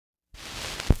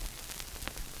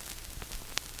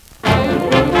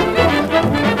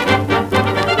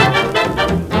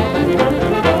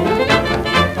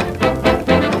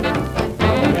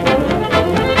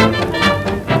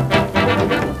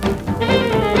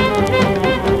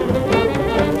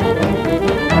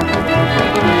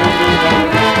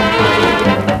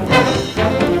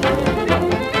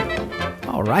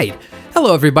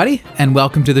Hello, everybody, and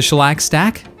welcome to the Shellac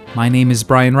Stack. My name is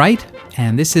Brian Wright,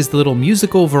 and this is the little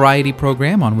musical variety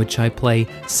program on which I play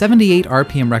 78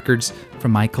 RPM records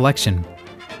from my collection.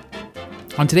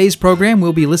 On today's program,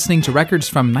 we'll be listening to records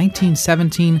from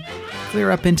 1917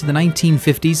 clear up into the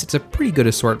 1950s. It's a pretty good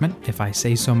assortment, if I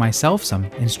say so myself. Some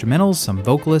instrumentals, some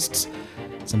vocalists,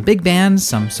 some big bands,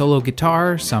 some solo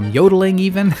guitar, some yodeling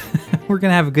even. We're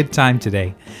going to have a good time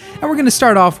today. And we're going to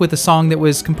start off with a song that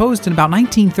was composed in about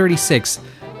 1936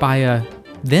 by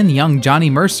then young Johnny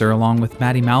Mercer along with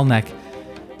Matty Malneck.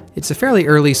 It's a fairly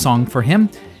early song for him.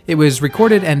 It was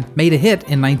recorded and made a hit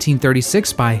in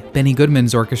 1936 by Benny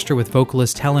Goodman's orchestra with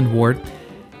vocalist Helen Ward.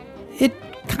 It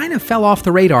kind of fell off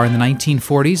the radar in the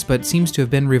 1940s, but seems to have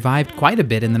been revived quite a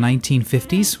bit in the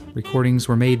 1950s. Recordings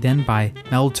were made then by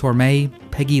Mel Torme,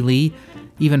 Peggy Lee,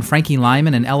 even Frankie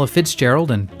Lyman and Ella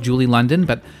Fitzgerald and Julie London,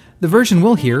 but the version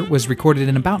we'll hear was recorded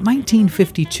in about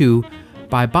 1952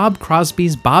 by Bob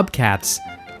Crosby's Bobcats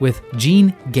with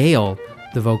Gene Gale,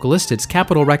 the vocalist. It's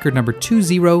Capitol record number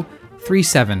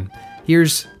 2037.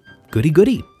 Here's Goody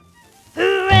Goody.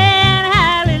 Hooray and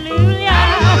hallelujah,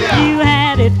 hallelujah. You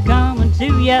had it coming to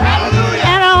you. Hallelujah.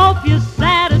 And I hope you're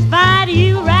satisfied,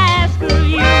 you rascal,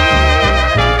 you.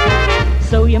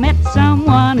 So you met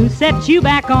someone who set you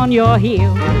back on your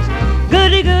heels.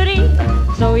 Goody goody.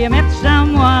 So you met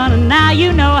someone and now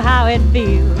you know how it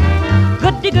feels.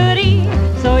 Goody goody.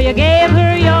 So you gave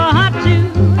her your heart too,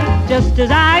 just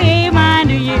as I gave mine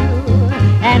to you.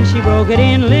 And she broke it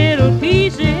in little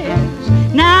pieces.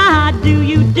 Now how do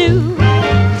you do?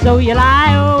 So you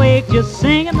lie awake just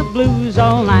singing the blues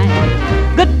all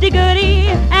night. Goody goody.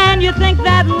 And you think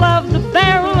that love's a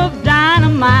barrel of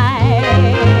dynamite.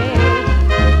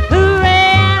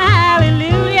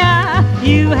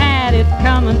 You had it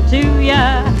coming to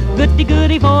ya. Goody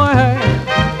goody for her,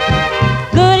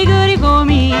 goody goody for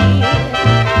me.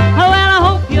 Oh, well, I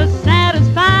hope you're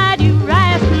satisfied, you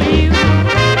rascal, you.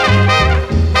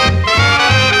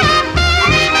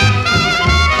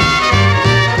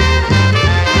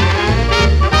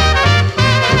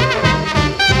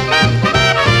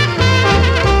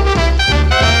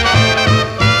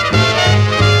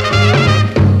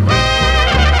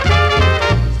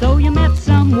 So you met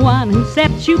someone who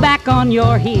set you back on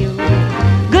your heels.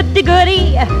 Goody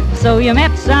goody. So you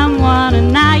met someone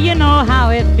and now you know how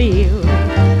it feels.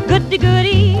 Goody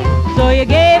goody. So you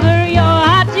gave her your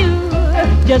heart too,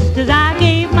 just as I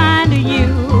gave mine to you.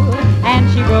 And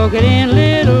she broke it in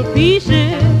little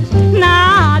pieces.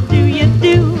 Now how do you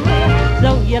do?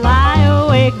 So you lie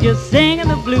awake just singing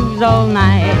the blues all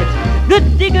night.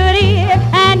 Goody goody.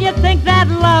 And you think that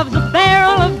love's a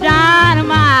barrel of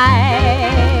dynamite.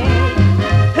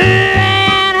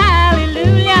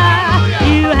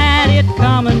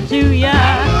 Coming to ya,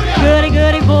 goody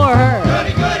goody for her,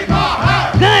 goody goody for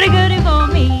her, goody goody for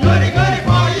me, goody goody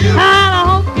for you. I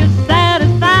hope you're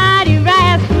satisfied, you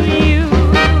rascal, you.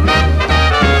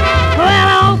 Well,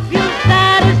 I hope you're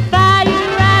satisfied, you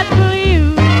rascal, you.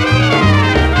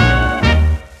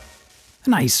 A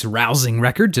nice, rousing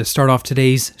record to start off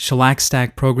today's Shellac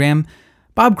Stack program.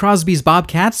 Bob Crosby's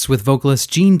Bobcats with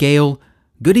vocalist Gene Gale,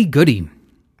 Goody Goody.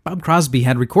 Bob Crosby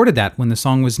had recorded that when the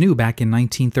song was new back in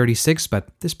 1936, but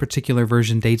this particular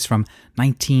version dates from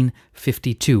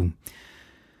 1952.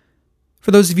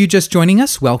 For those of you just joining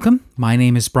us, welcome. My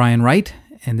name is Brian Wright,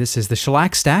 and this is the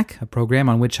Shellac Stack, a program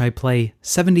on which I play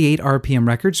 78 RPM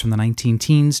records from the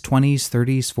 19-teens, 20s,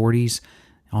 30s, 40s,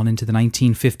 on into the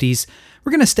 1950s.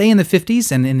 We're going to stay in the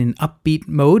 50s and in an upbeat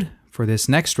mode for this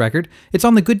next record. It's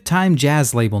on the Good Time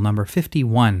Jazz label, number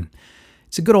 51.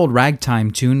 It's a good old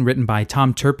ragtime tune written by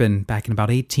Tom Turpin back in about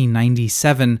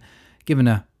 1897, given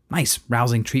a nice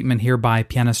rousing treatment here by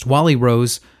pianist Wally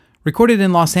Rose. Recorded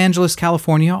in Los Angeles,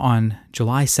 California on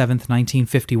July 7th,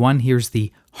 1951, here's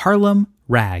the Harlem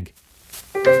Rag.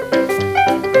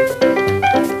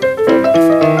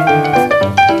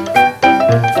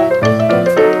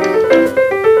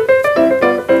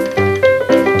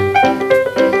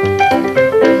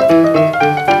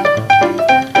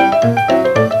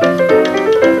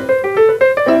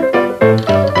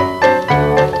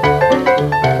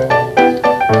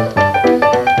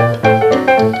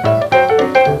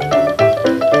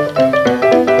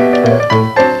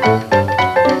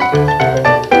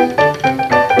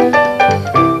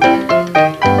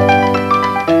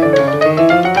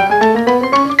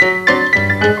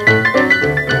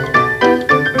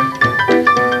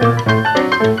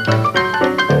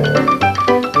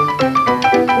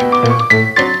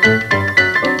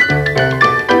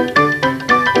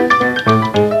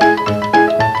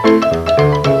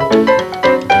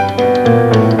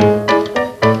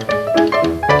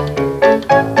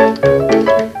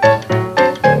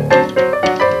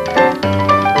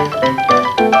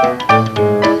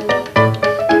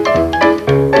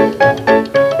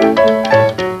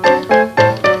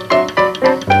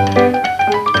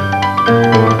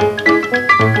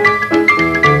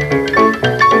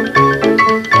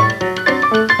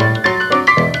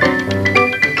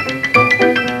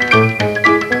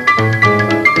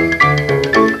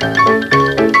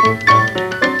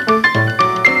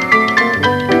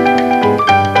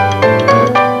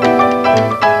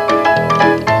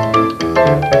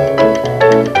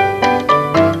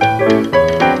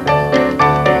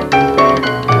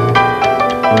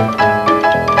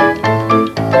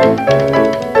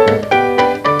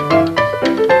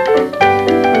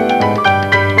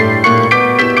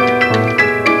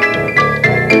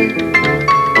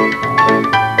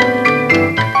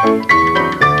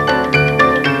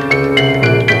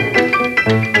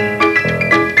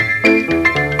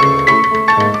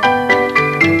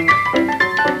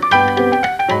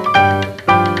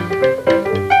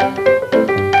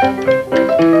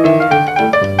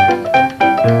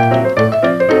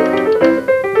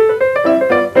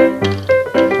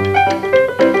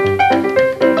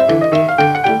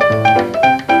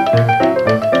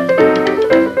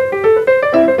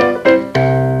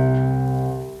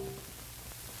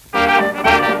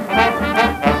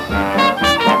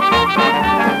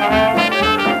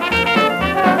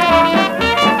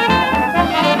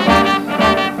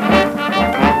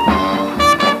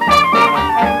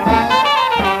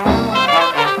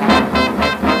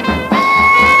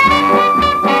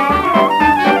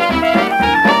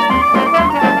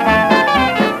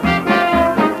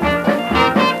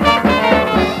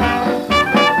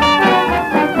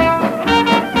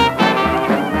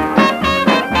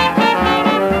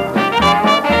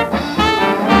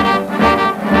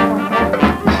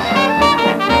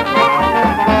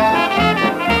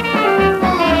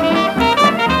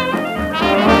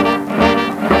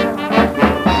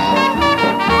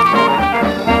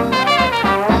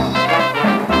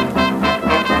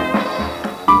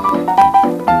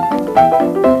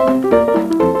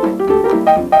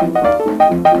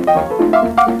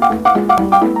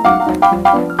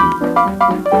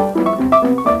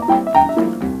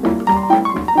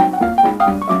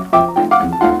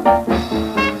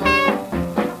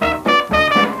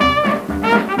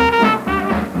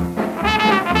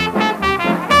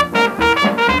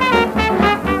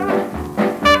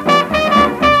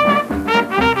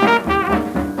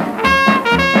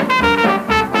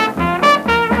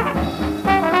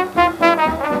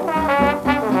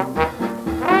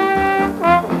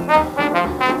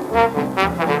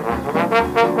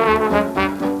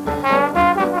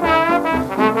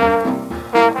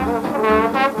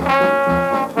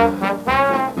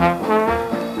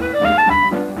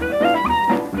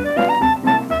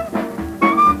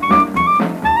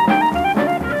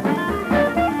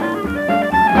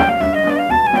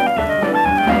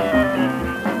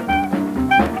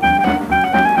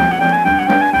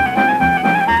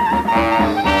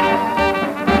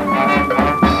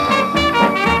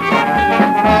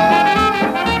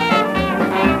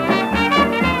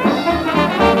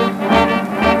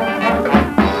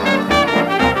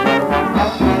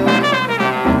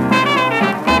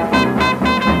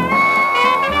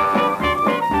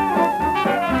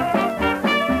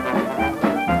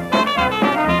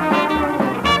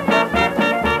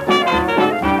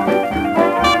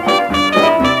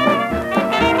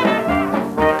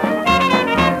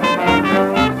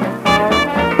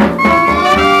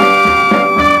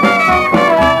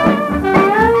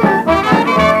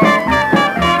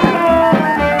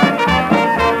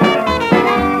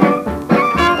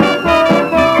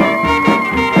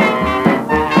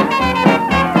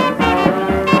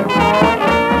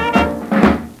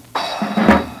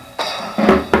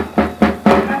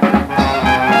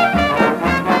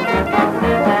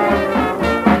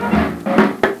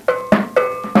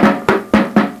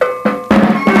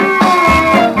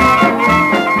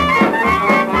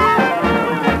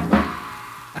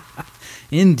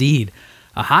 Indeed,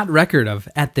 a hot record of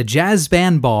At the Jazz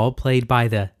Band Ball played by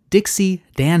the Dixie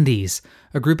Dandies,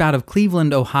 a group out of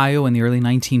Cleveland, Ohio in the early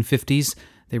 1950s.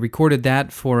 They recorded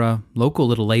that for a local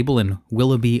little label in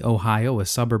Willoughby, Ohio, a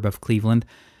suburb of Cleveland.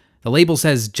 The label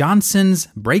says Johnson's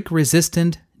Break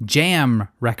Resistant Jam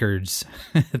Records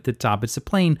at the top. It's a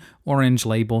plain orange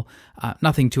label.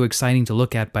 Nothing too exciting to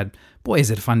look at, but boy,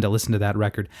 is it fun to listen to that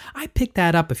record. I picked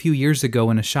that up a few years ago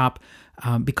in a shop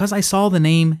because I saw the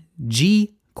name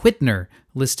G. Quitner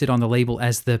listed on the label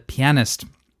as the pianist.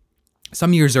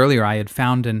 Some years earlier, I had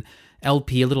found an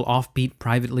LP, a little offbeat,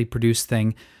 privately produced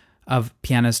thing of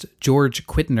pianist George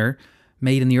Quitner,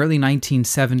 made in the early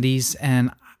 1970s,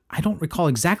 and I don't recall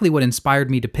exactly what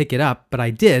inspired me to pick it up, but I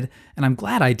did, and I'm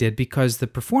glad I did because the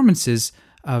performances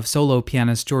of solo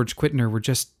pianist George Quitner were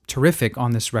just terrific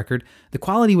on this record. The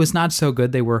quality was not so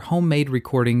good. They were homemade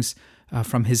recordings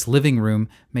from his living room,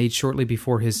 made shortly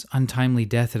before his untimely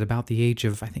death at about the age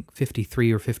of, I think,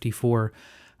 53 or 54.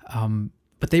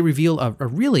 But they reveal a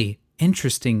really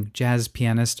interesting jazz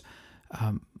pianist,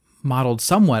 modeled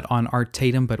somewhat on Art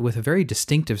Tatum, but with a very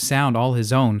distinctive sound all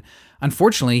his own.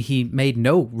 Unfortunately, he made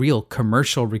no real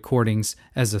commercial recordings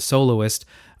as a soloist,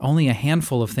 only a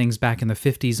handful of things back in the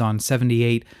 50s on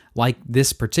 78, like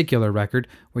this particular record,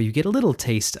 where you get a little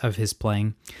taste of his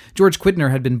playing. George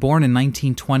Quitner had been born in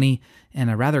 1920 in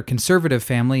a rather conservative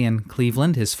family in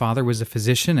Cleveland. His father was a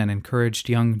physician and encouraged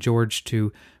young George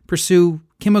to pursue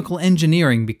chemical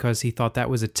engineering because he thought that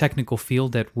was a technical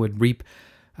field that would reap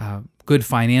good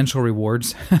financial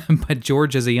rewards. But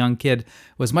George, as a young kid,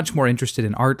 was much more interested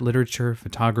in art, literature,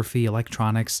 photography,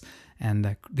 electronics,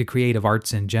 and the creative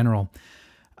arts in general.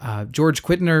 George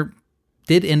Quitner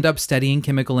did end up studying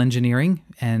chemical engineering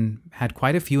and had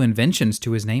quite a few inventions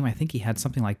to his name. I think he had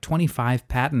something like 25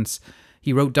 patents.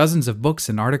 He wrote dozens of books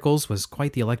and articles, was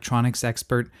quite the electronics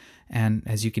expert, and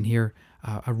as you can hear,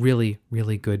 a really,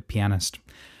 really good pianist.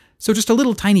 So just a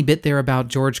little tiny bit there about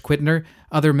George Quitner.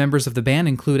 Other members of the band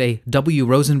include a W.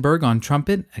 Rosenberg on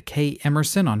trumpet, a K.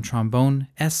 Emerson on trombone,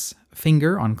 S.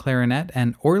 Finger on clarinet,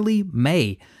 and Orley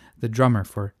May, the drummer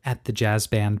for At the Jazz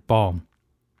Band Ball.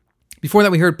 Before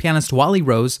that, we heard pianist Wally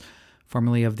Rose,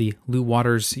 formerly of the Lou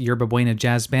Waters Yerba Buena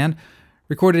Jazz Band,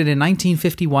 recorded in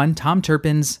 1951 Tom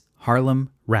Turpin's Harlem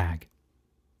Rag.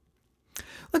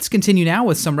 Let's continue now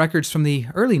with some records from the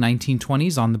early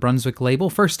 1920s on the Brunswick label.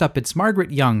 First up, it's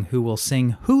Margaret Young, who will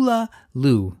sing Hula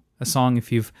Lou, a song, if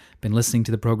you've been listening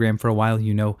to the program for a while,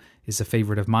 you know is a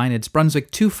favorite of mine. It's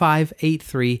Brunswick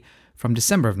 2583 from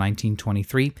December of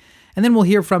 1923. And then we'll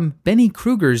hear from Benny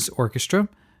Kruger's orchestra,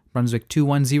 Brunswick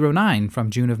 2109 from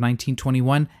June of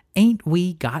 1921, Ain't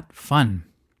We Got Fun?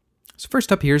 So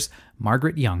first up, here's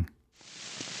Margaret Young.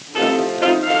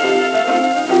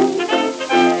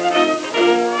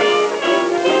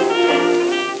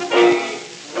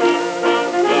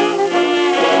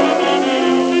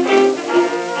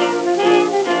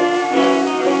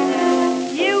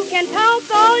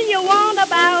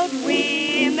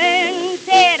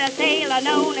 sailor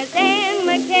known as Dan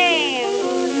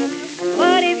McCann.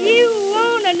 But if you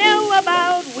want to know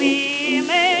about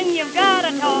women, you've got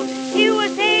to talk to a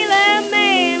sailor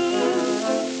man.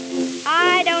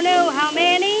 I don't know how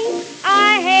many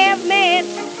I have met,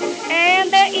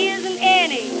 and there isn't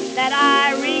any that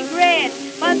I regret.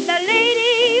 But the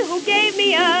lady who gave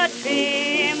me a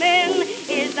trimming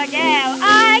is the gal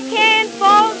I can't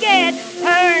forget.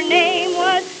 Her name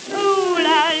was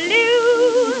Ooh-la-Loo,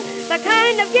 the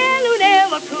kind of gal who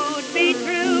never could be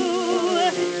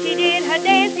true. She did her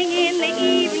dancing in the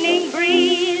evening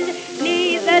breeze,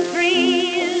 neath the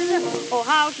trees. Oh,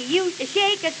 how she used to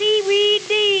shake her seaweed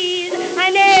D's. I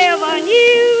never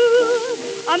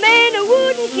knew a man who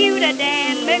wouldn't shoot a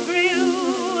Dan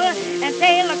McGrew and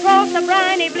sail across the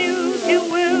briny blue to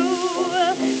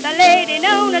woo the lady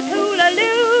known as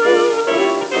Hula-Loo.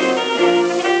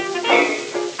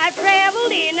 I've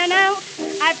traveled in and out,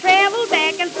 I've traveled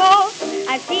back and forth.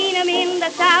 I've seen 'em in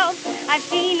the south, I've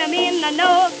seen 'em in the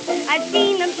north. I've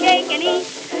seen 'em shaking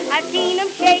east, I've seen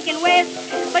 'em shaking west.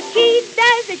 But she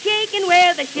does the shaking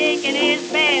where the shaking is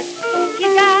best.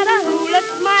 She's got a hula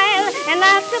smile and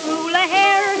lots of hula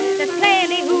hair. There's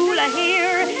plenty hula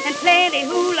here and plenty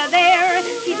hula there.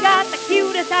 She's got the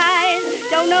cutest eyes,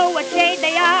 don't know what shade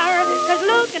they are, 'cause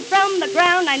looking from the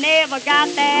ground I never got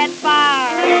that far.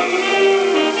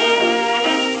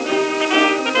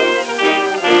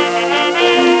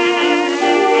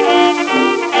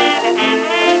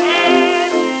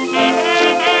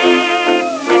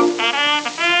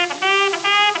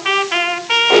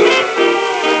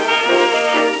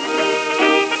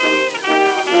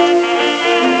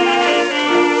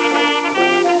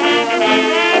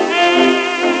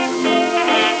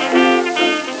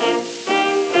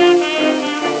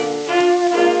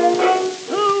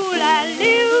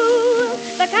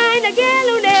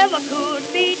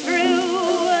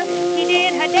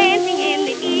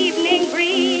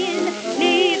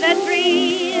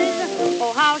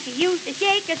 Used to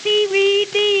shake a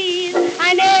seaweed D's.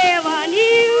 I never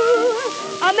knew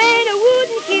a man who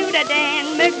wouldn't shoot a Dan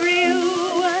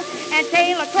McGrew and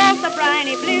sail across the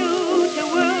briny blue to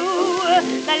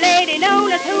woo the lady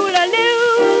known as Hula-Loo.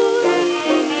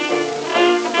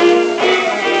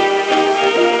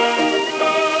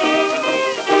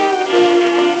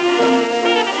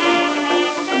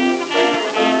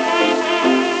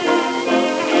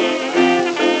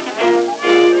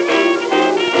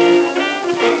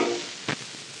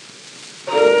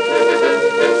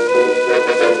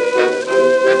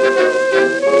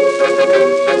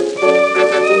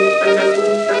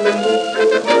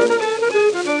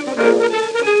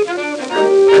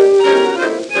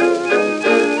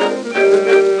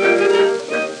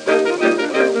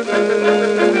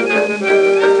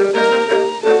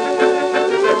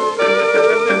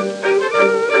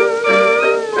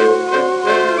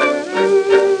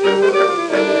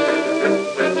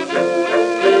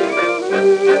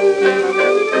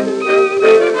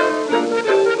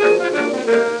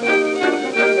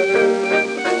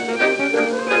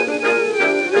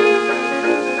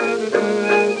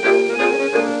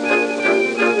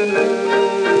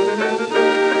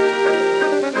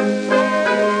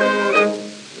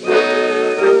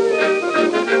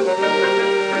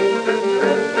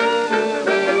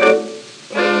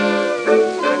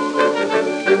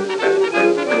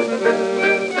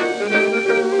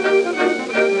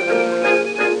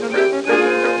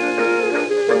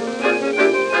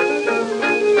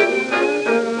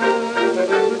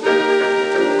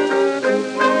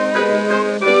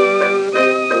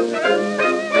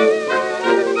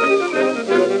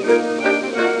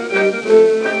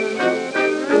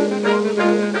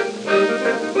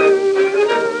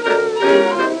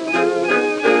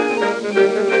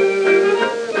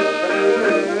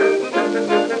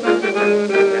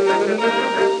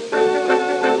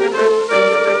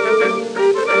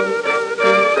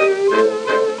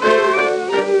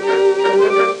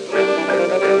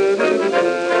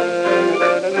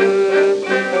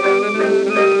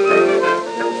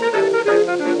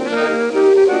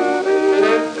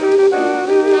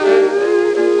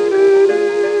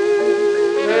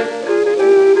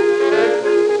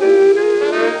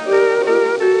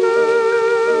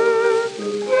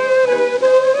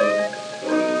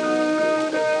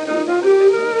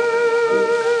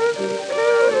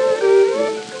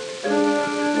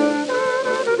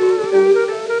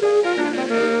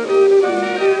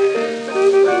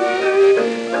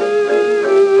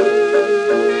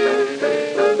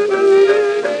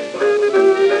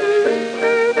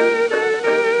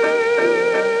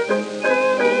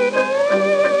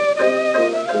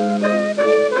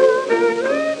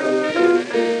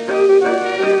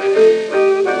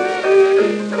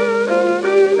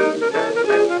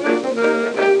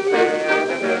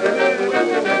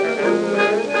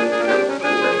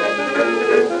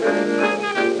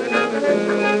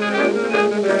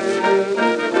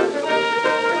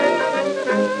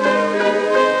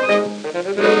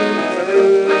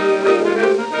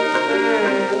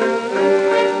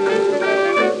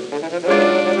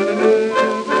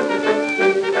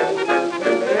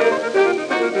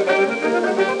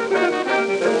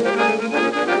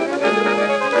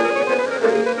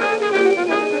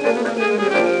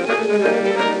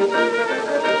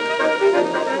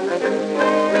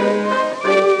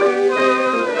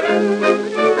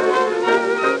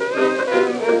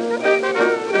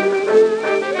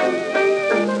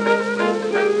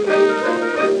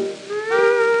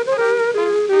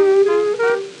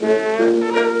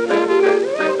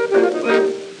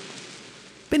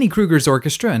 Benny Kruger's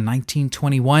orchestra in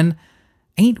 1921,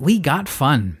 Ain't We Got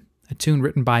Fun, a tune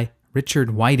written by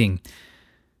Richard Whiting.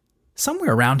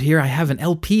 Somewhere around here I have an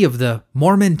LP of the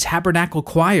Mormon Tabernacle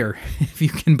Choir, if you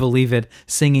can believe it,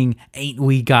 singing Ain't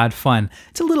We Got Fun.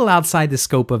 It's a little outside the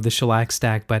scope of the Shellac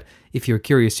Stack, but if you're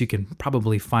curious, you can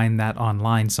probably find that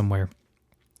online somewhere.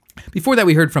 Before that,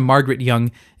 we heard from Margaret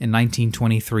Young in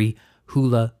 1923,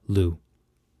 Hula Loo.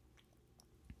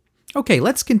 Okay,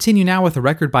 let's continue now with a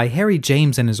record by Harry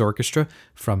James and his orchestra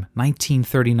from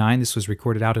 1939. This was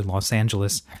recorded out in Los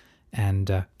Angeles.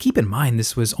 And keep in mind,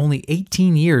 this was only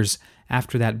 18 years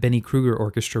after that Benny Kruger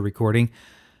orchestra recording.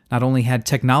 Not only had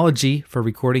technology for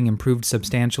recording improved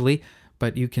substantially,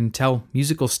 but you can tell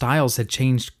musical styles had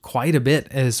changed quite a bit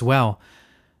as well.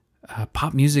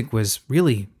 Pop music was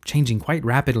really changing quite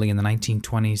rapidly in the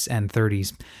 1920s and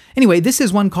 30s. Anyway, this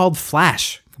is one called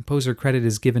Flash. Composer credit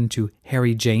is given to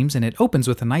Harry James, and it opens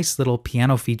with a nice little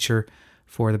piano feature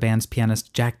for the band's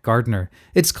pianist Jack Gardner.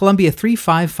 It's Columbia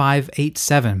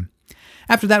 35587.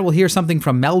 After that, we'll hear something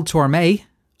from Mel Torme,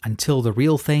 Until the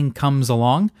Real Thing Comes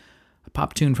Along, a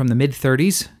pop tune from the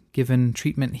mid-30s, given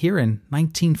treatment here in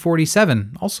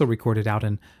 1947, also recorded out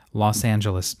in Los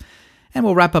Angeles. And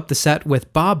we'll wrap up the set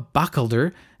with Bob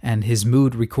Bachelder and his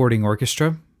Mood Recording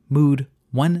Orchestra. Mood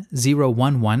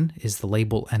 1011 is the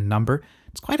label and number.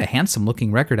 It's quite a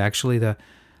handsome-looking record, actually. The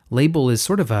label is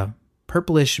sort of a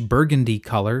purplish burgundy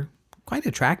color, quite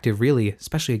attractive, really,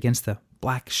 especially against the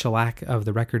black shellac of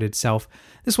the record itself.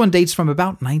 This one dates from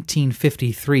about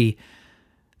 1953.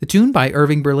 The tune by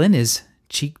Irving Berlin is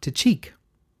Cheek to Cheek.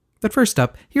 But first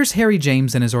up, here's Harry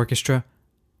James and his orchestra,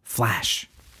 Flash.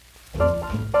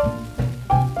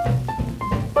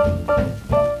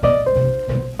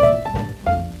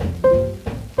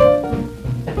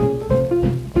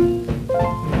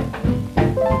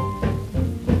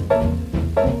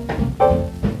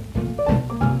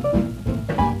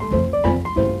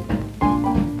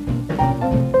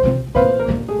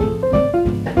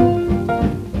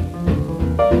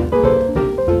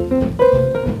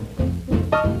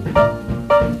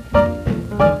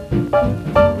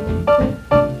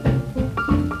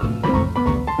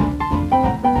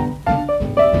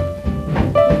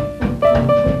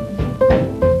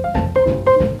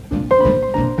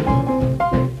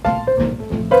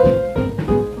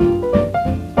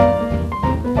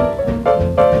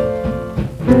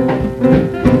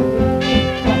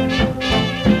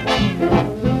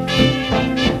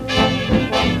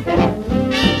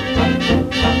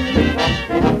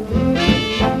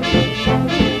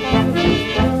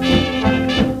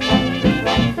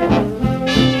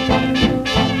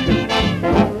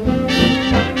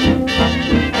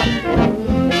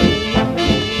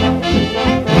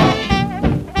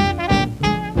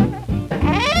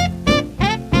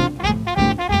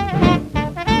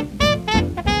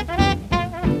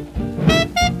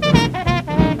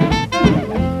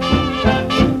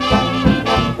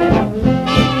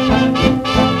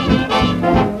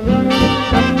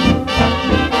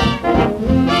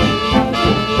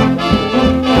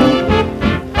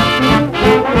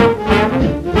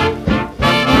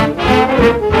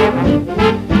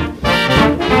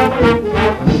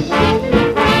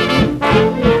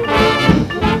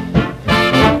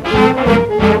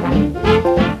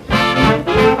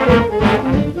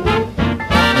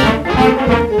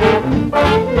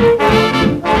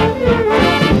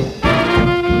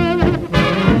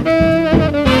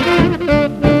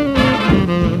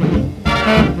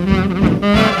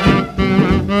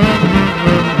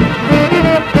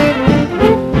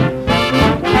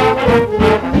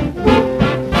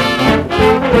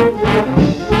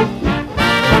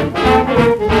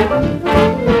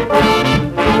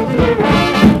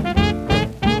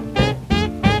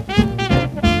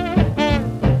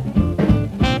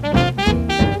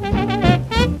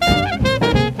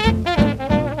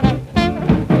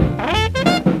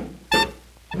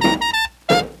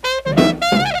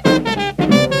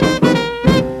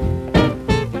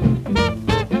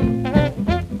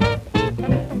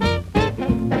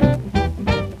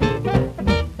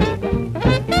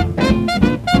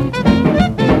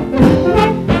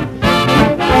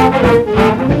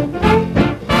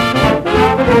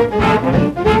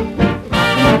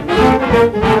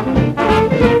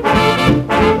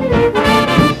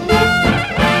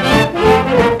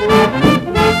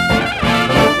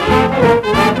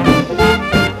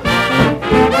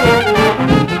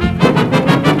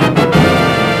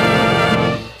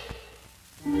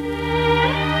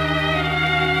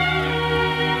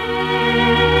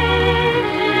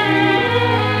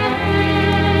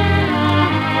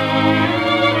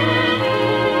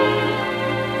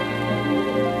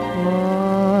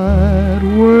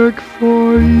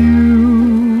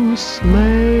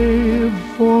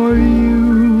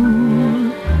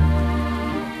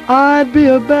 I'd be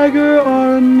a beggar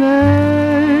or a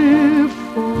knave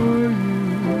for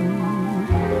you.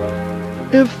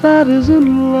 If that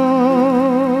isn't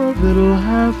love, it'll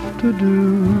have to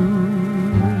do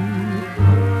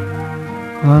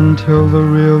until the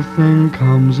real thing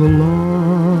comes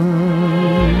along.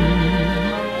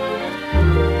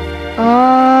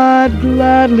 I'd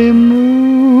gladly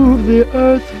move the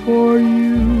earth for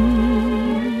you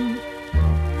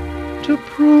to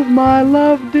prove my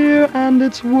love, dear, and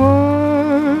its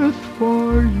worth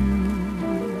for you.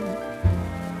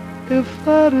 If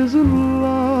that isn't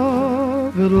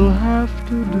love, it'll have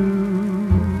to do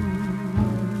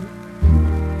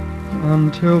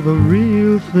until the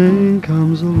real thing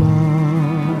comes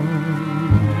along.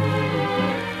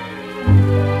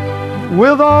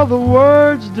 With all the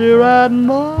words, dear, at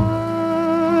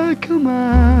my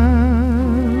command,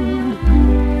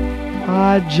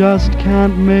 I just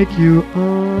can't make you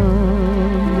understand.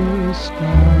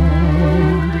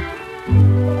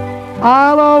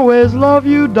 I'll always love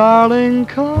you, darling,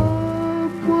 come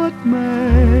what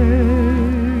may.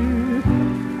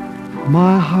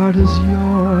 My heart is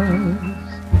yours,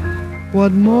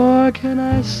 what more can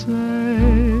I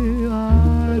say?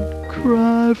 I'd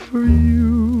cry for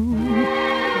you,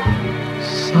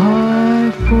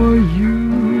 sigh for you.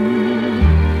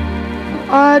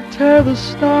 I'd tear the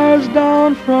stars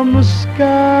down from the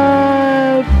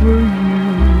sky for you.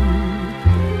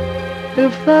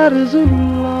 If that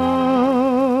isn't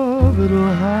love,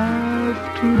 it'll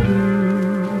have to do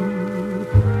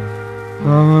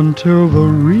until the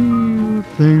real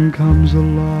thing comes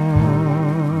along.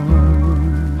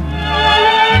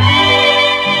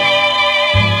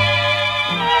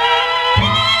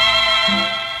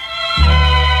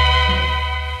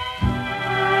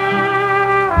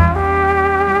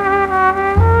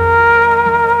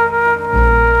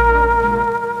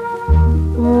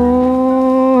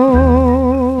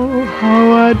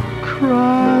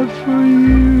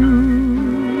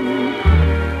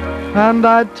 And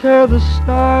I'd tear the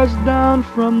stars down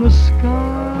from the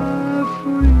sky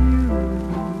for you.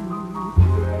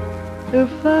 If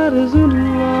that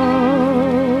isn't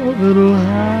love, it'll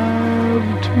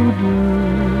have to do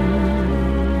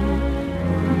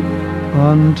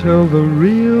until the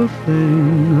real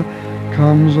thing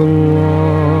comes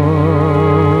along.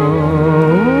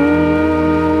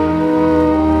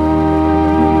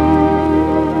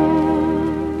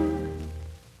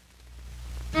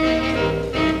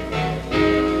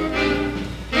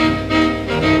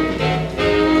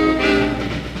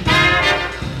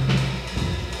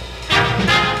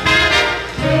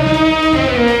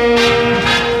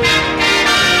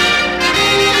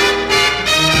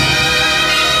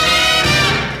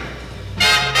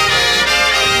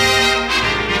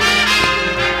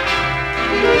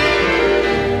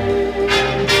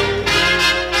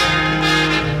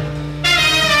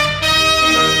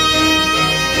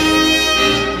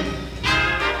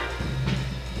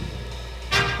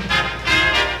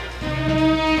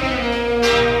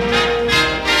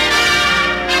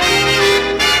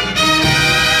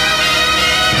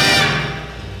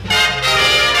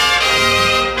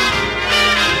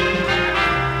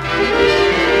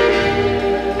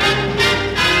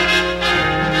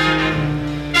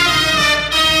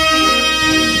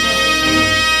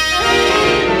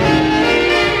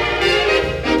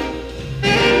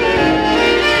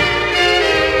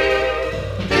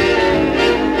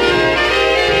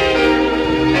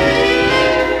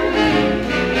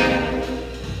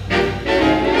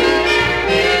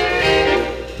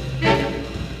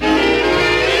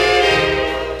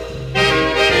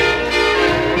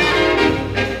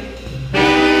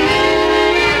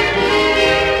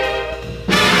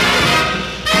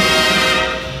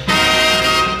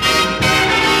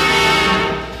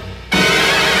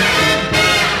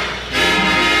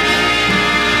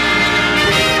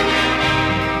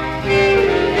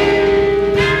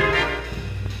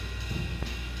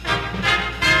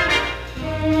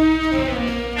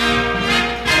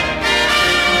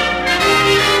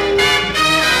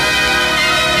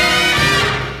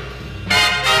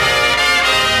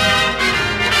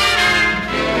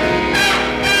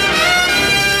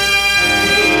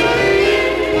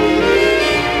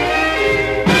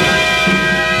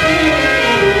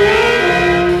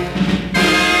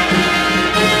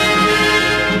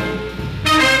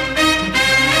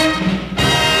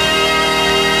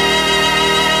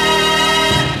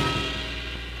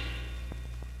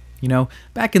 You know,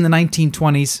 back in the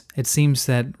 1920s, it seems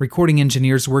that recording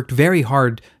engineers worked very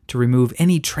hard to remove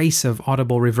any trace of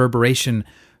audible reverberation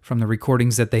from the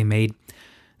recordings that they made.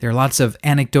 There are lots of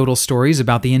anecdotal stories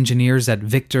about the engineers at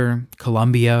Victor,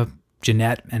 Columbia,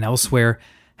 Jeanette, and elsewhere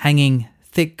hanging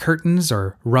thick curtains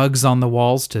or rugs on the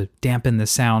walls to dampen the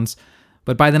sounds.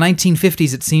 But by the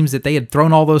 1950s, it seems that they had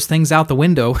thrown all those things out the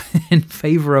window in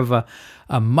favor of a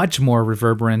much more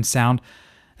reverberant sound.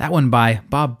 That one by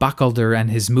Bob Bachelder and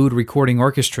his Mood Recording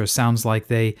Orchestra sounds like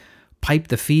they piped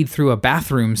the feed through a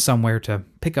bathroom somewhere to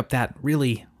pick up that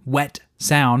really wet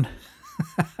sound.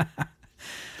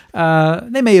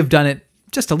 They may have done it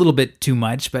just a little bit too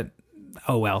much, but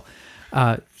oh well.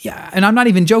 Yeah, and I'm not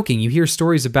even joking. You hear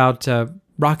stories about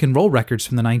rock and roll records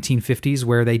from the 1950s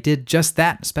where they did just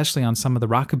that, especially on some of the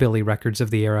rockabilly records of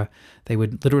the era. They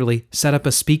would literally set up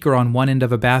a speaker on one end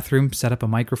of a bathroom, set up a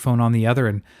microphone on the other,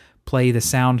 and play the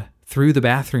sound through the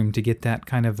bathroom to get that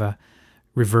kind of a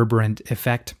reverberant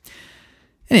effect.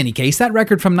 In any case, that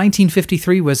record from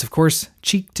 1953 was, of course,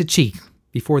 Cheek to Cheek.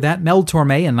 Before that, Mel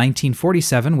Torme in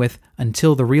 1947 with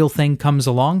Until the Real Thing Comes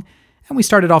Along. And we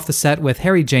started off the set with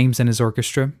Harry James and his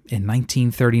orchestra in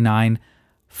 1939,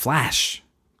 Flash,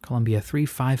 Columbia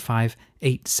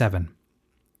 35587.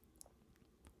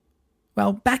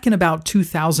 Well, back in about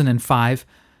 2005,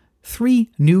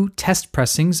 3 new test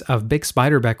pressings of Bix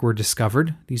Beiderbecke were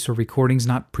discovered. These were recordings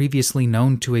not previously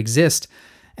known to exist.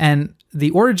 And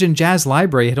the Origin Jazz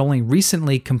Library had only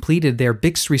recently completed their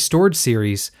Bix Restored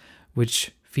series,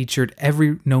 which featured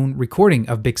every known recording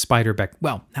of Bix Beiderbecke.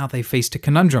 Well, now they faced a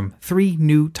conundrum. 3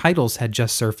 new titles had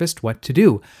just surfaced. What to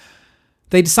do?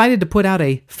 They decided to put out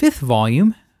a 5th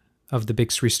volume of the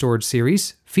Bix Restored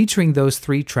series, featuring those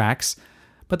 3 tracks,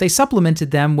 but they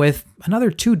supplemented them with another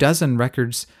 24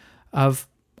 records of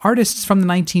artists from the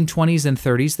 1920s and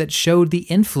 30s that showed the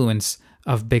influence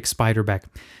of Bix Beiderbecke.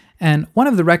 And one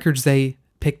of the records they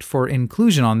picked for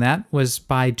inclusion on that was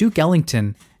by Duke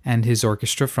Ellington and his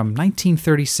orchestra from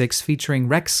 1936, featuring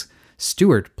Rex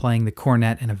Stewart playing the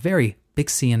cornet in a very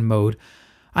Bixian mode.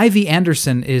 Ivy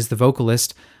Anderson is the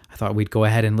vocalist. I thought we'd go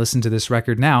ahead and listen to this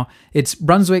record now. It's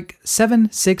Brunswick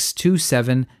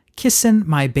 7627, Kissin'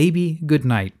 My Baby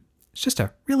Goodnight. It's just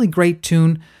a really great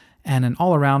tune and an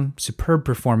all-around superb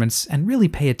performance, and really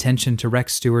pay attention to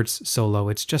Rex Stewart's solo.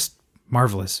 It's just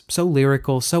marvelous. So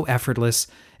lyrical, so effortless.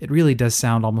 It really does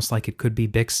sound almost like it could be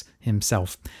Bix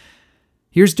himself.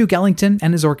 Here's Duke Ellington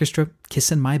and his orchestra,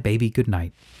 Kissin' My Baby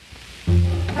Goodnight.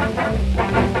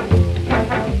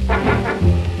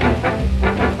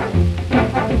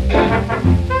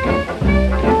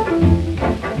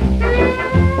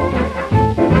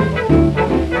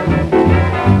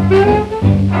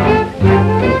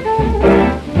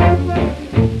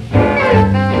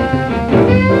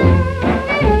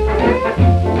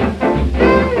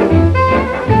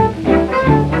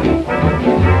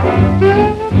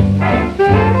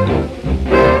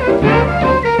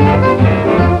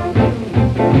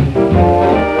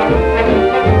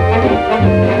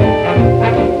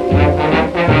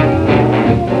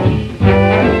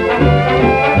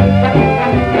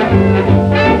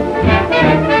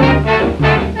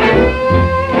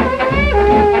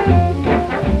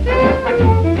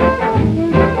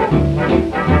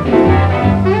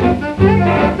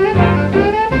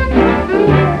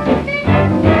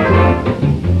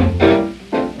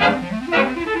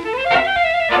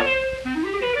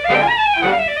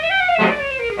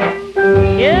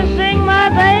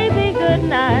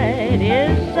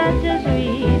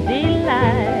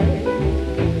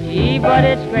 But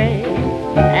it's great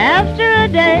after a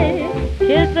day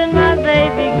kissing my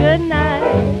baby goodnight.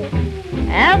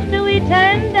 After we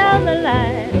turn down the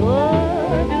light,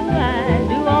 oh, do I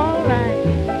do all right.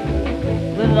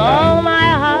 With all my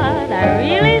heart, I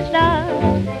really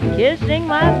start kissing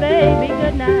my baby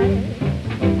goodnight.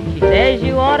 She says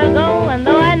you ought to go, and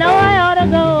though I know I ought to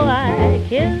go, I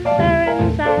kiss her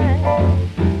inside.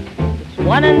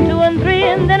 1 and 2 and 3,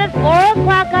 and then at 4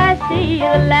 o'clock I see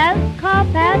the last car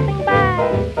passing by.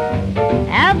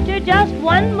 After just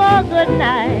one more good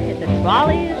night, the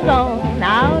trolley's gone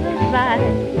out of sight.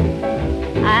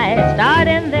 I start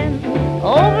and then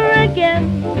over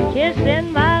again,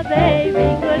 kissing my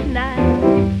baby good night.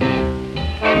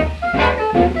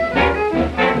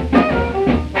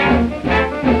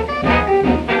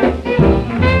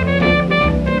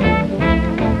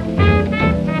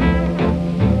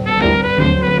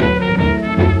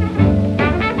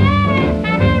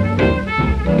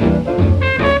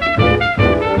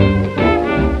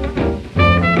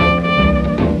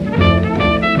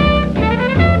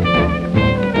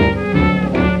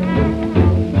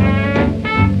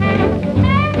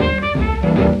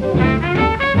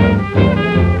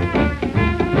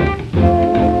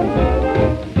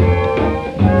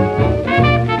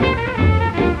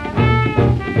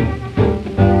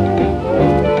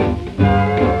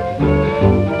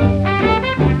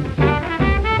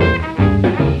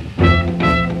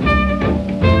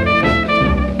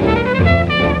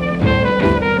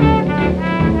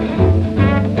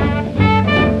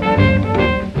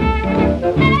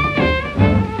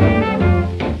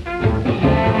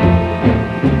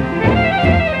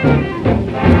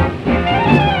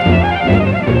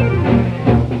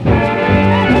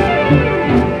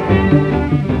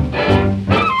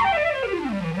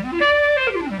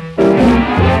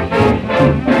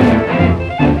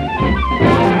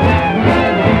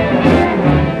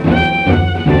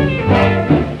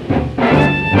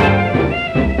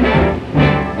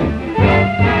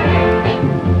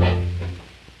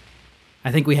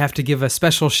 I think we have to give a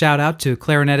special shout out to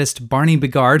clarinetist Barney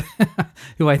Bigard,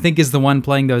 who I think is the one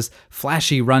playing those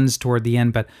flashy runs toward the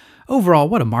end. But overall,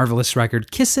 what a marvelous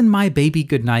record. Kissin' My Baby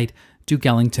Goodnight, Duke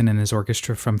Ellington and his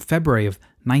orchestra from February of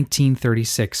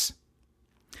 1936.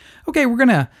 Okay, we're going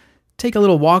to take a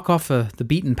little walk off the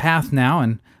beaten path now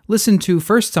and listen to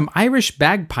first some Irish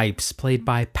bagpipes played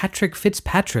by Patrick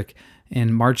Fitzpatrick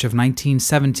in March of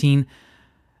 1917.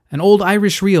 An old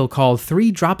Irish reel called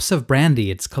 3 Drops of Brandy.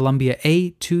 It's Columbia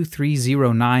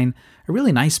A2309, a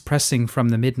really nice pressing from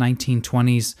the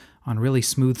mid-1920s on really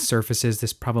smooth surfaces.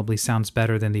 This probably sounds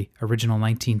better than the original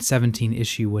 1917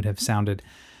 issue would have sounded.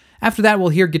 After that, we'll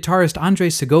hear guitarist Andre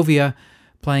Segovia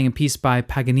playing a piece by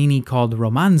Paganini called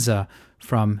Romanza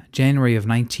from January of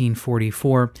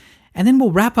 1944. And then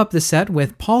we'll wrap up the set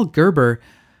with Paul Gerber,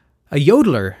 a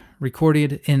yodeler,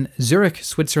 recorded in Zurich,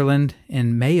 Switzerland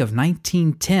in May of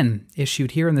 1910,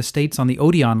 issued here in the States on the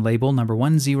Odeon label, number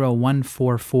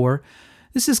 10144.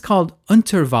 This is called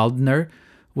Unterwaldner,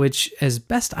 which, as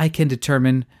best I can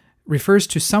determine, refers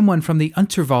to someone from the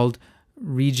Unterwald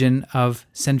region of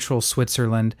central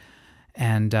Switzerland.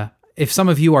 And if some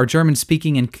of you are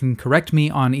German-speaking and can correct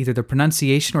me on either the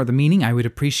pronunciation or the meaning, I would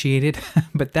appreciate it.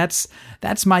 But that's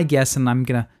my guess, and I'm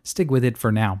going to stick with it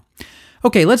for now.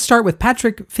 Okay, let's start with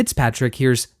Patrick Fitzpatrick.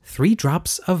 Here's 3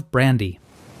 Drops of Brandy.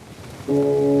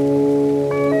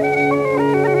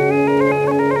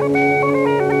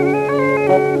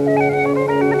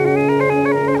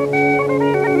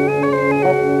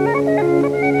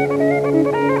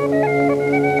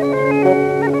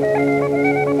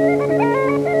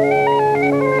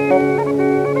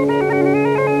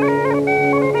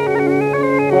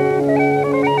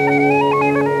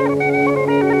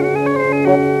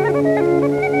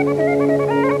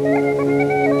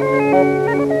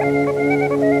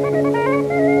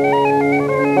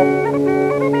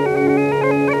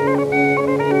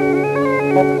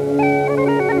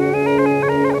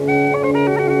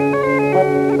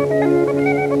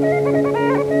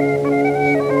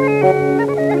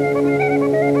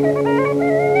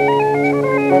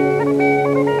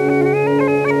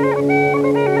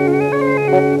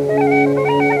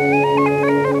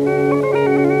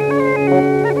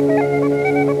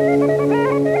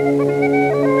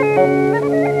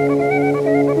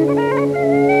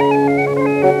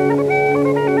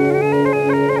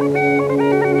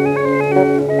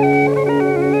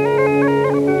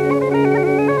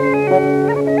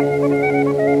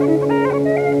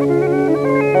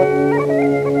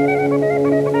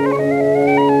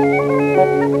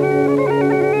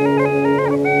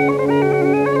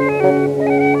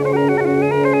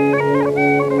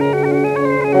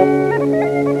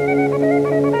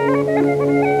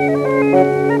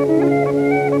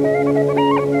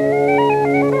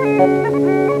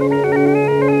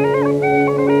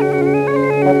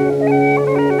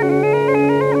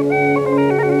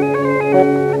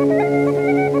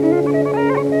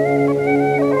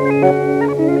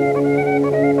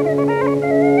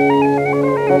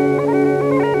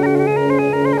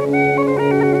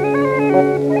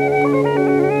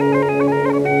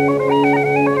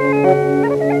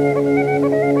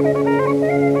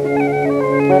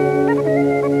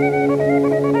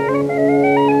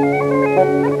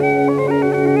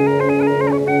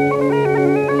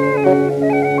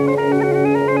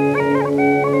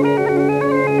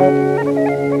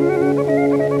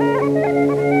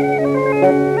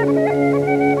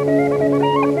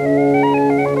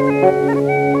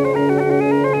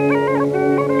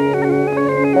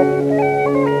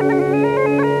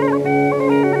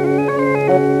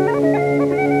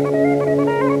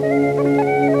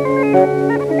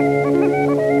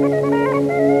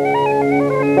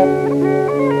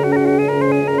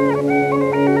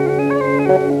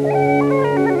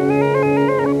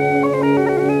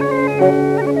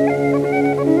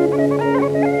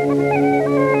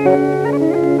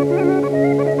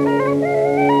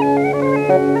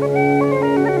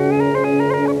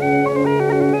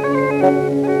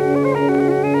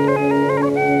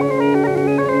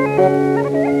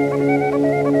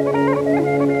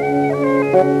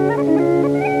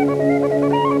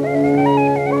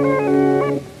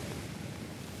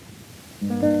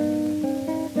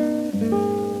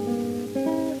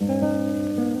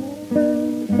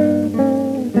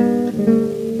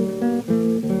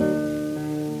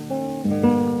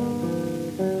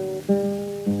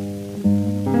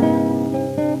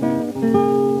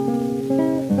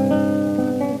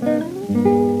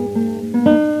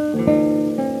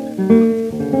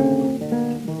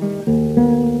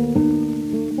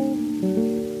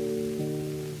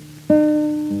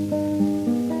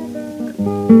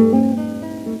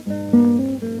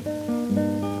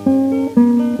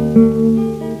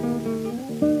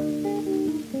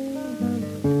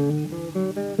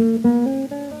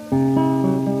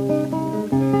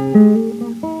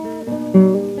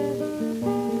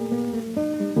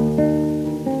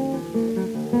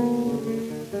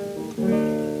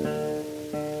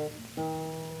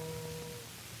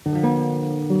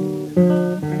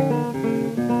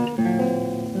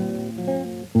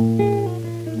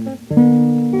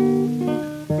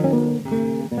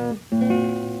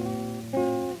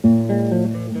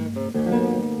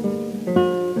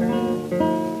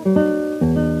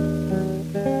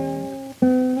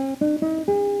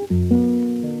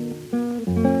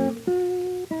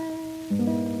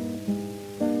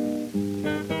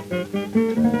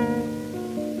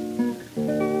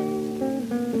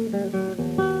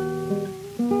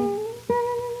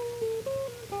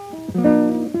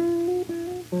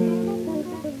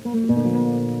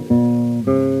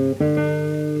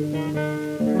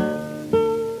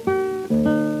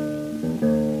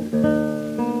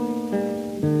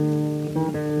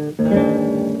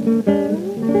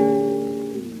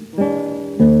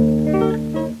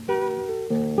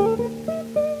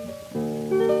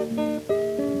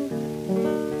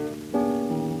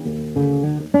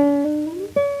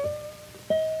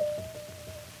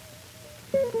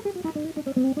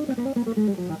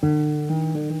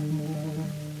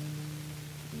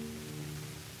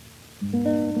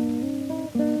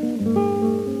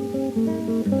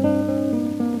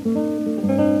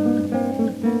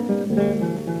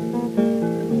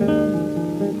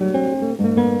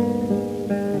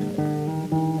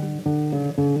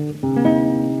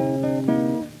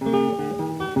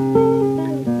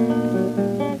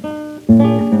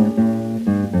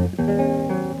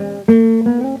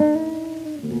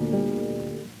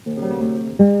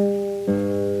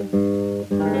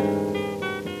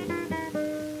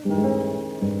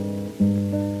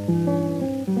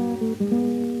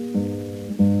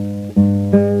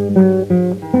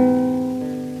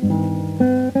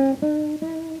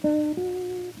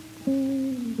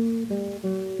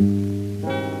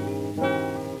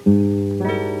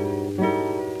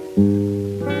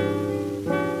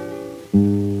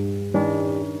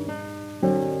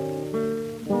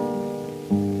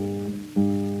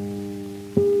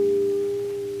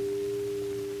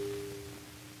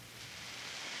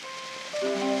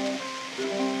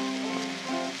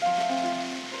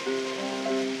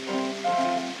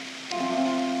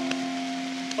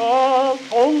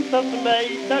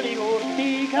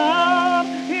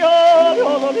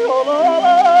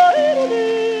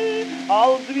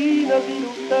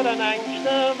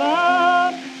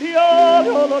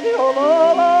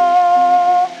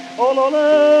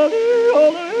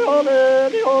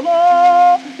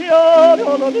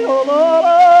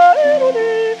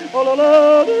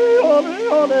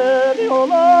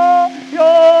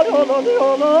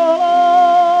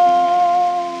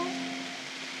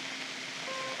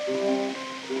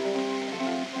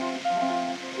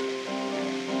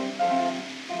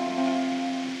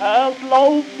 Es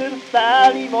läuft der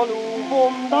Sally von auf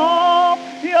und ab,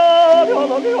 ja,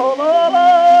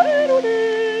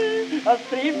 es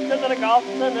trifft in der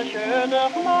Gasse einen schönen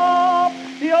Knab,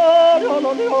 ja,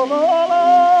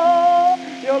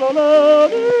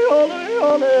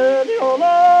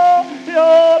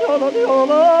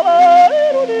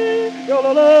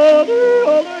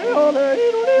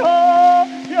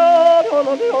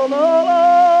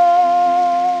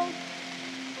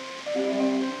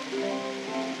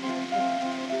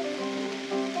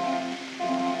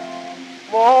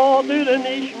 wo du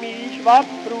nicht mich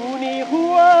schwarz-brune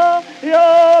Kuh,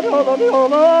 ja,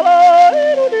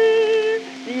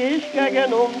 die ist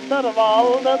gegen unser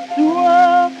Wald dazu,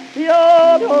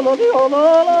 ja,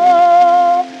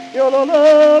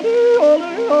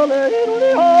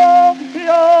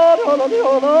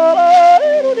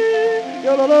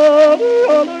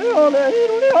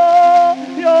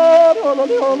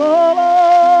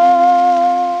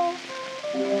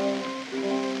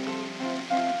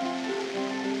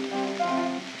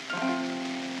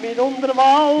 mit unter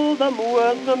Walden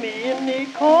muss man mir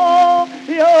nicht kommen,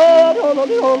 ja,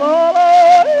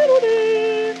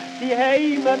 die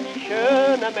Heimer, die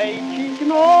schönen Mädchen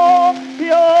genommen,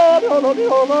 ja,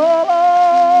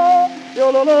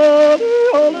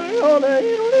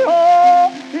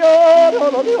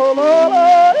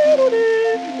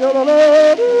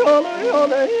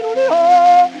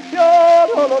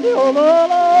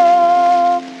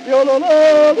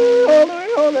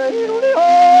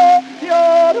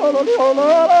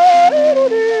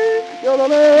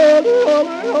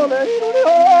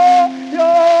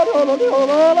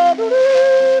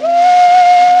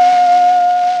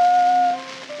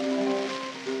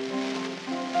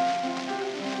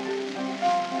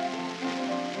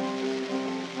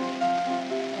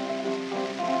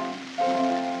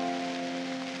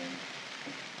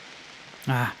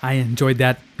 I enjoyed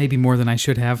that maybe more than I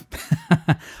should have.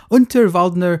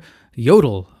 Unterwaldner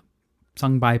Jodel,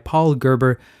 sung by Paul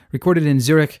Gerber, recorded in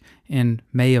Zurich in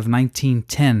May of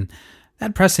 1910.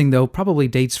 That pressing, though, probably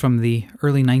dates from the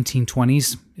early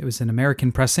 1920s. It was an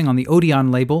American pressing on the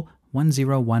Odeon label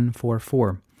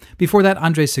 10144. Before that,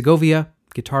 Andre Segovia,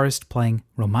 guitarist, playing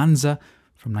Romanza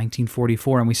from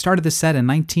 1944. And we started the set in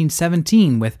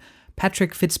 1917 with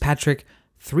Patrick Fitzpatrick,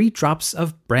 3 Drops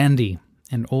of Brandy,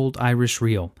 an old Irish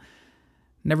reel.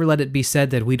 Never let it be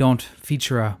said that we don't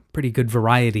feature a pretty good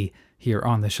variety here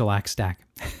on the Shellac Stack.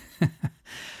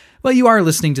 Well, you are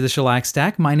listening to the Shellac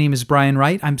Stack. My name is Brian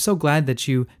Wright. I'm so glad that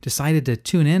you decided to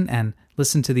tune in and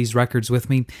listen to these records with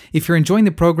me. If you're enjoying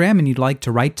the program and you'd like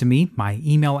to write to me, my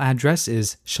email address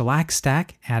is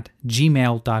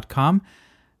shellacstack@gmail.com.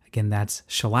 Again, that's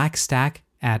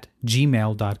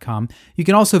shellacstack@gmail.com. You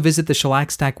can also visit the Shellac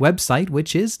Stack website,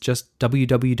 which is just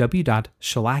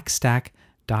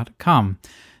www.shellacstack.com.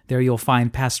 There you'll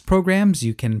find past programs.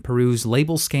 You can peruse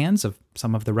label scans of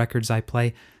some of the records I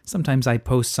play. Sometimes I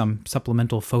post some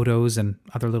supplemental photos and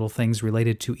other little things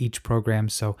related to each program,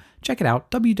 so check it out,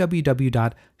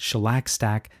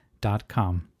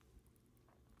 www.shellacstack.com.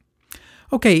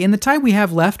 Okay, in the time we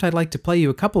have left, I'd like to play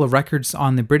you a couple of records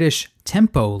on the British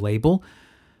Tempo label.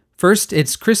 First,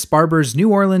 it's Chris Barber's New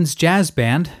Orleans Jazz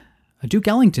Band, a Duke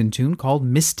Ellington tune called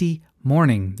Misty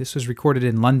Morning. This was recorded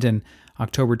in London,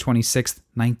 October 26,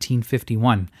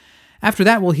 1951. After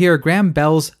that, we'll hear Graham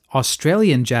Bell's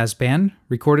Australian Jazz Band,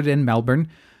 recorded in Melbourne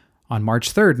on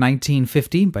March 3rd,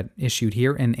 1950, but issued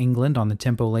here in England on the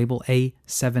Tempo label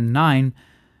A79.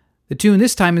 The tune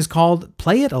this time is called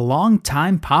Play It a Long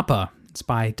Time Papa. It's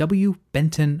by W.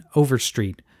 Benton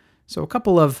Overstreet. So a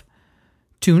couple of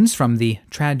tunes from the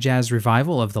trad jazz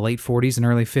revival of the late 40s and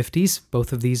early 50s,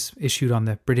 both of these issued on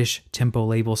the British Tempo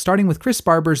label, starting with Chris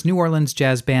Barber's New Orleans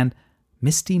Jazz Band,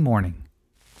 Misty Morning.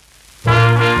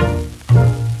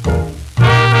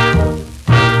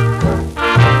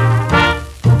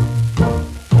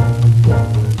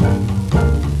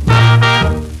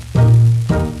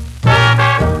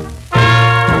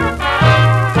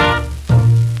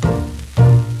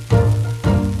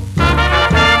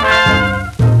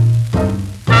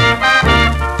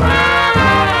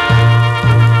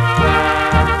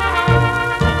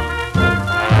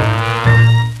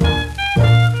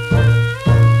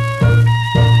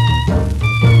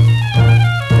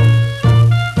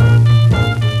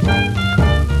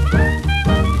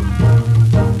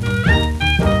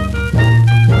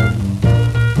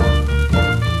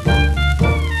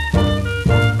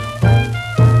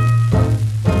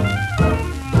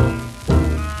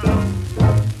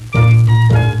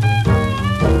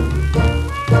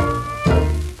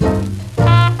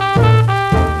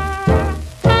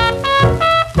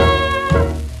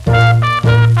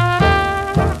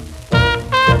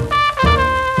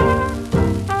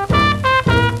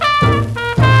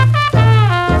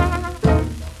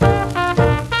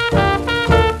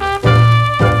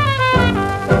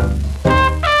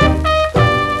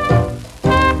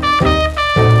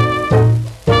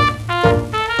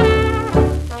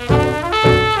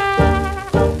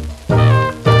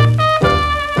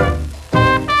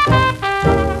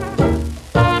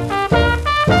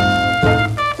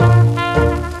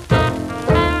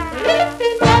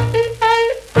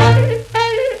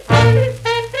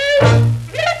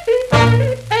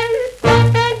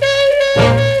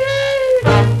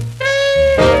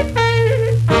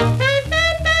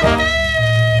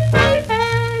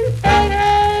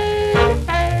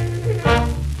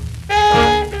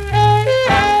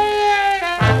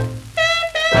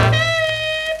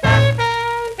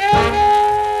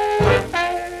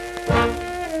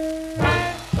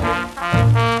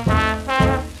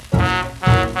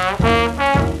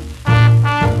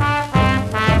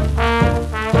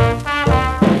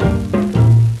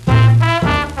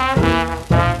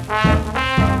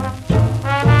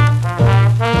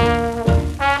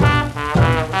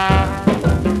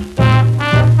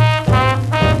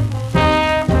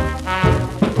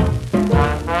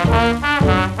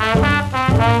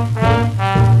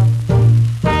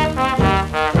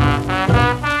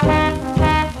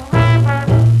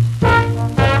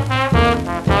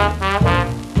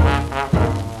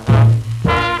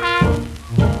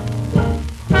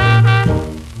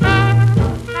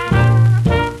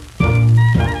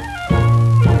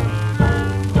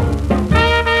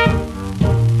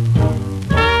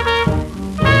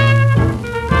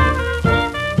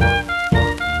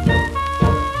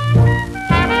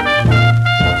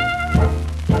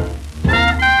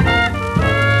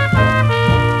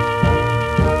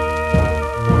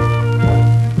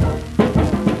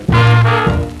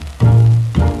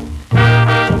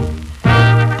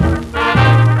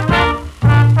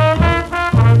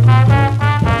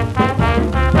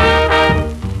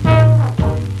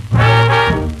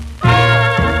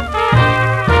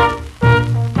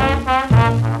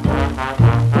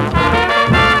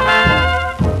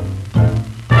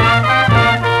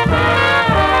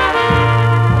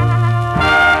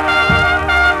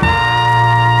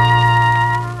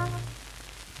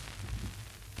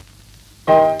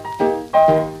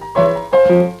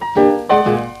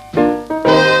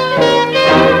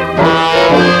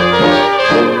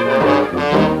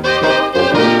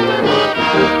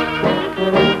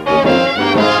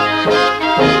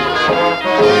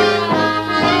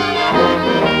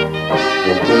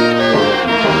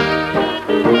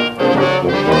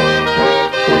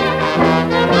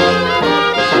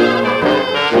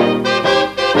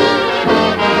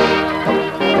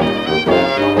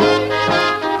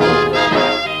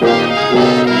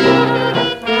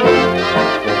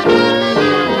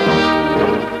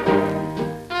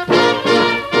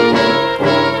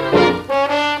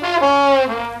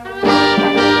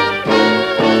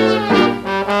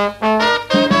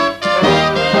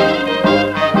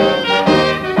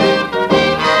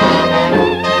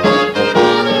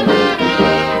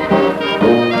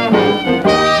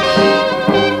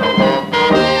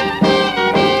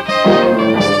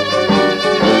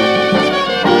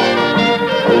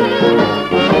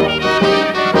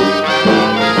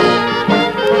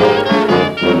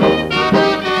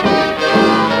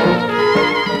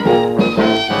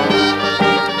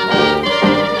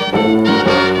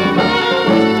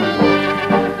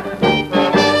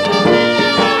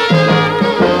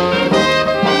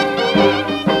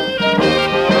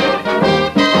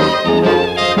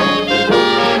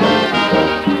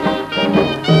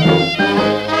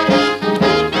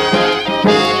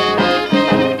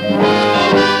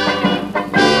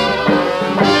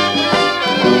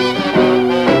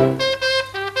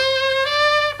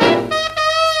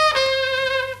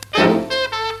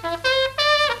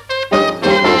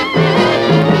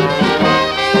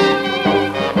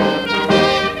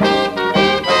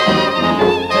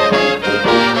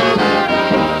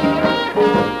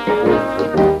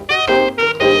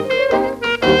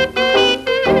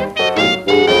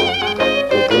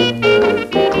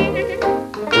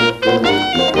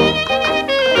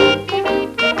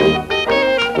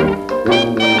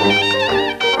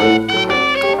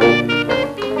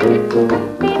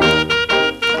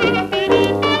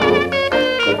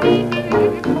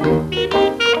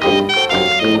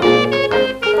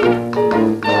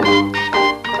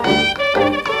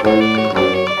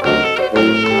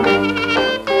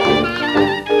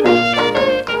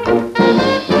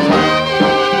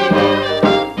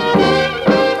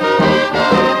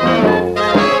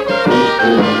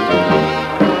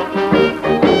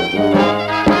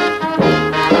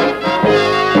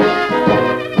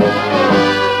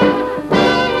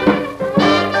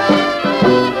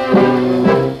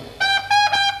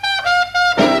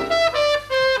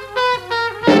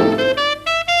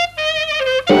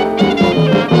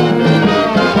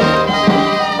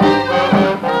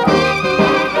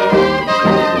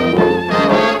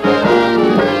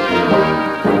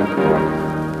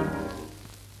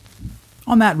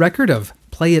 On that record of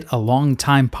Play It a Long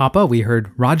Time Papa, we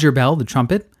heard Roger Bell, the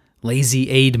trumpet, Lazy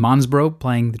Aid Monsborough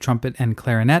playing the trumpet and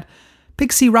clarinet,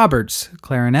 Pixie Roberts,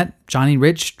 clarinet, Johnny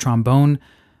Rich, trombone,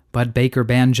 Bud Baker,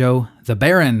 banjo, The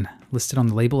Baron, listed on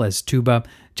the label as tuba,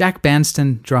 Jack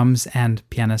Banston, drums, and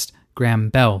pianist Graham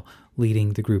Bell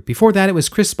leading the group. Before that, it was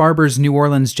Chris Barber's New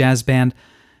Orleans Jazz Band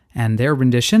and their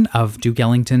rendition of Duke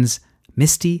Ellington's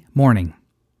Misty Morning.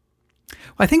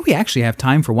 Well, I think we actually have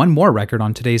time for one more record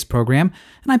on today's program,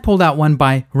 and I pulled out one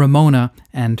by Ramona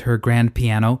and her grand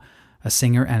piano, a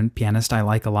singer and pianist I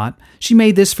like a lot. She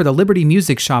made this for the Liberty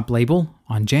Music Shop label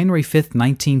on January 5th,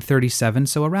 1937,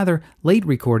 so a rather late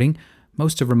recording.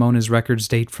 Most of Ramona's records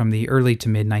date from the early to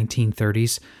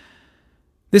mid-1930s.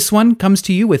 This one comes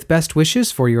to you with best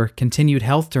wishes for your continued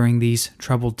health during these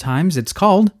troubled times. It's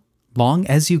called Long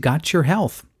As You Got Your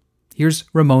Health. Here's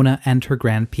Ramona and her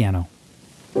grand piano.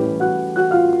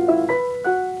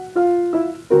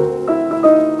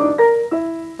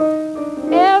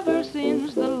 Ever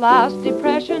since the last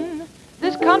depression,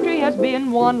 this country has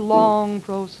been one long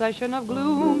procession of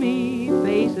gloomy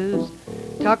faces,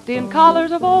 tucked in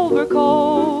collars of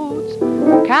overcoats,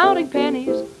 counting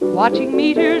pennies, watching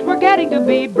meters. We're getting to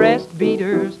be breast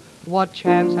beaters. What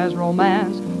chance has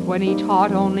romance when each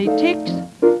heart only ticks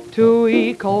to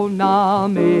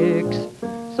economics?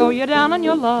 So you're down on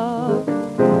your luck,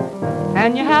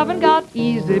 and you haven't got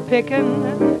easy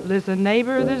picking. Listen,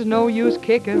 neighbor, there's no use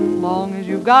kicking long as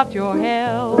you've got your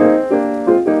health.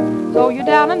 So you're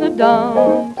down in the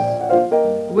dumps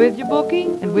with your bookie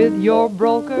and with your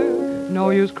broker. No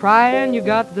use crying, you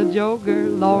got the joker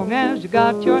long as you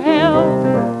got your health.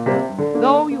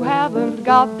 Though you haven't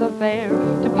got the fare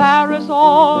to Paris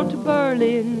or to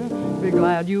Berlin, be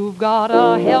glad you've got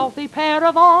a healthy pair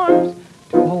of arms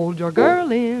to hold your girl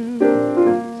in.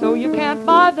 So you can't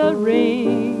buy the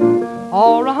ring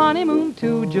or a honeymoon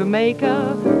to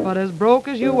Jamaica, but as broke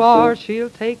as you are, she'll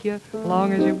take you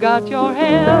long as you've got your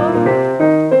health.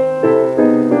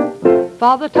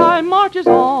 Father Time marches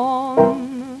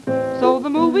on, so the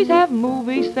movies have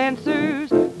movie censors,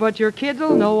 but your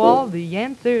kids'll know all the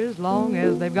answers long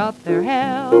as they've got their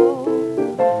health.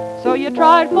 So you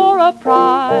tried for a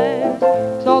prize,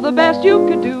 so the best you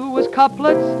could do was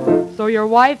couplets, so your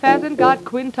wife hasn't got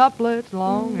quintuplets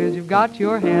long as you've got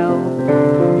your health.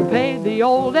 You paid the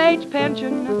old age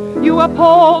pension, you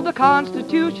uphold the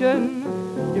Constitution,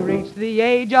 you reach the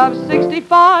age of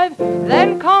 65,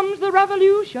 then comes the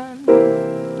revolution.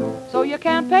 So you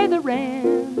can't pay the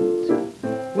rent,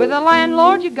 with a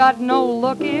landlord you got no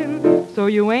look in, so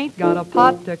you ain't got a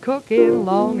pot to cook in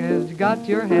long as you got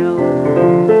your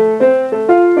health.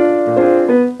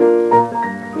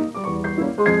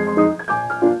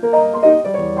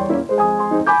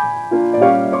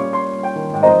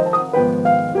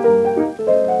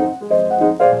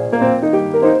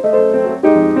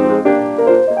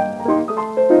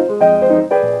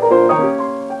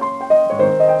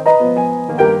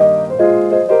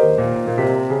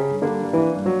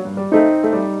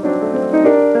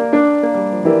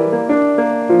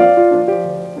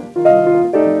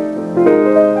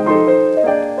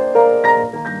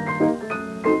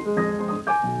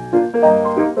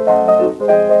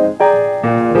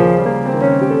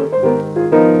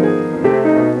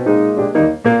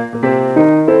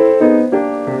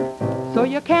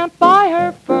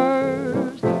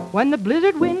 When the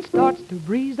blizzard wind starts to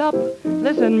breeze up,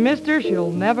 listen, mister,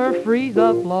 she'll never freeze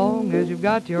up long as you've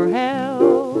got your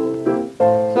health.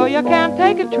 So you can't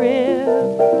take a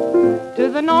trip to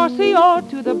the North Sea or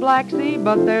to the Black Sea,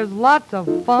 but there's lots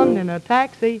of fun in a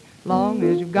taxi long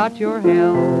as you've got your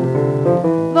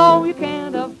health. Though you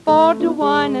can't afford to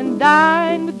wine and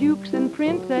dine with dukes and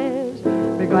princes,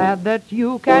 be glad that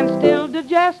you can still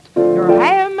digest your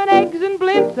ham and eggs and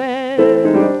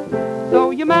blintzes.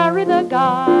 So you marry the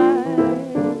guy,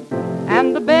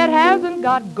 and the bed hasn't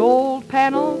got gold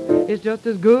panels, it's just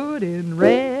as good in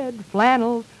red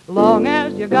flannels, long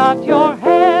as you got your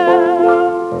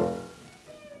health.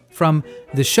 From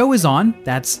The Show Is On,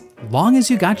 that's Long As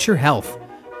You Got Your Health,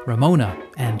 Ramona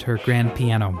and her grand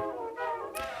piano.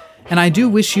 And I do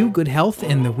wish you good health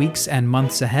in the weeks and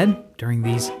months ahead during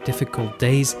these difficult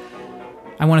days.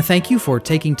 I want to thank you for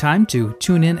taking time to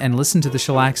tune in and listen to the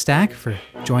Shellac Stack, for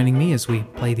joining me as we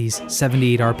play these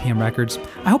 78 RPM records.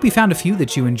 I hope you found a few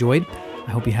that you enjoyed. I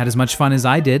hope you had as much fun as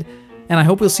I did. And I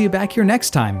hope we'll see you back here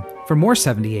next time for more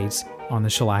 78s on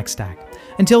the Shellac Stack.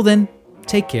 Until then,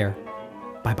 take care.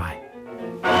 Bye-bye.